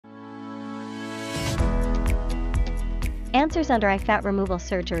Answers Under Eye Fat Removal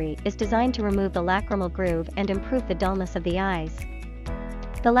Surgery is designed to remove the lacrimal groove and improve the dullness of the eyes.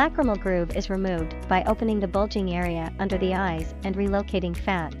 The lacrimal groove is removed by opening the bulging area under the eyes and relocating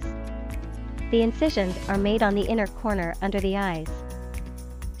fats. The incisions are made on the inner corner under the eyes,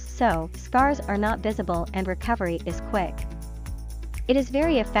 so scars are not visible and recovery is quick. It is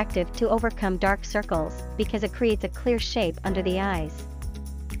very effective to overcome dark circles because it creates a clear shape under the eyes.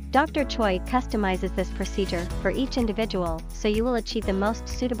 Dr. Choi customizes this procedure for each individual so you will achieve the most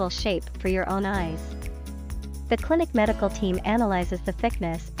suitable shape for your own eyes. The clinic medical team analyzes the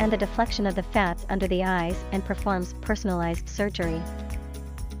thickness and the deflection of the fats under the eyes and performs personalized surgery.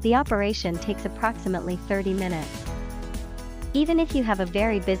 The operation takes approximately 30 minutes. Even if you have a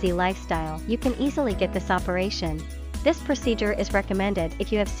very busy lifestyle, you can easily get this operation. This procedure is recommended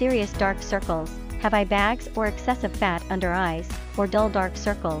if you have serious dark circles, have eye bags or excessive fat under eyes, or dull dark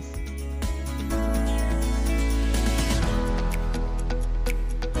circles.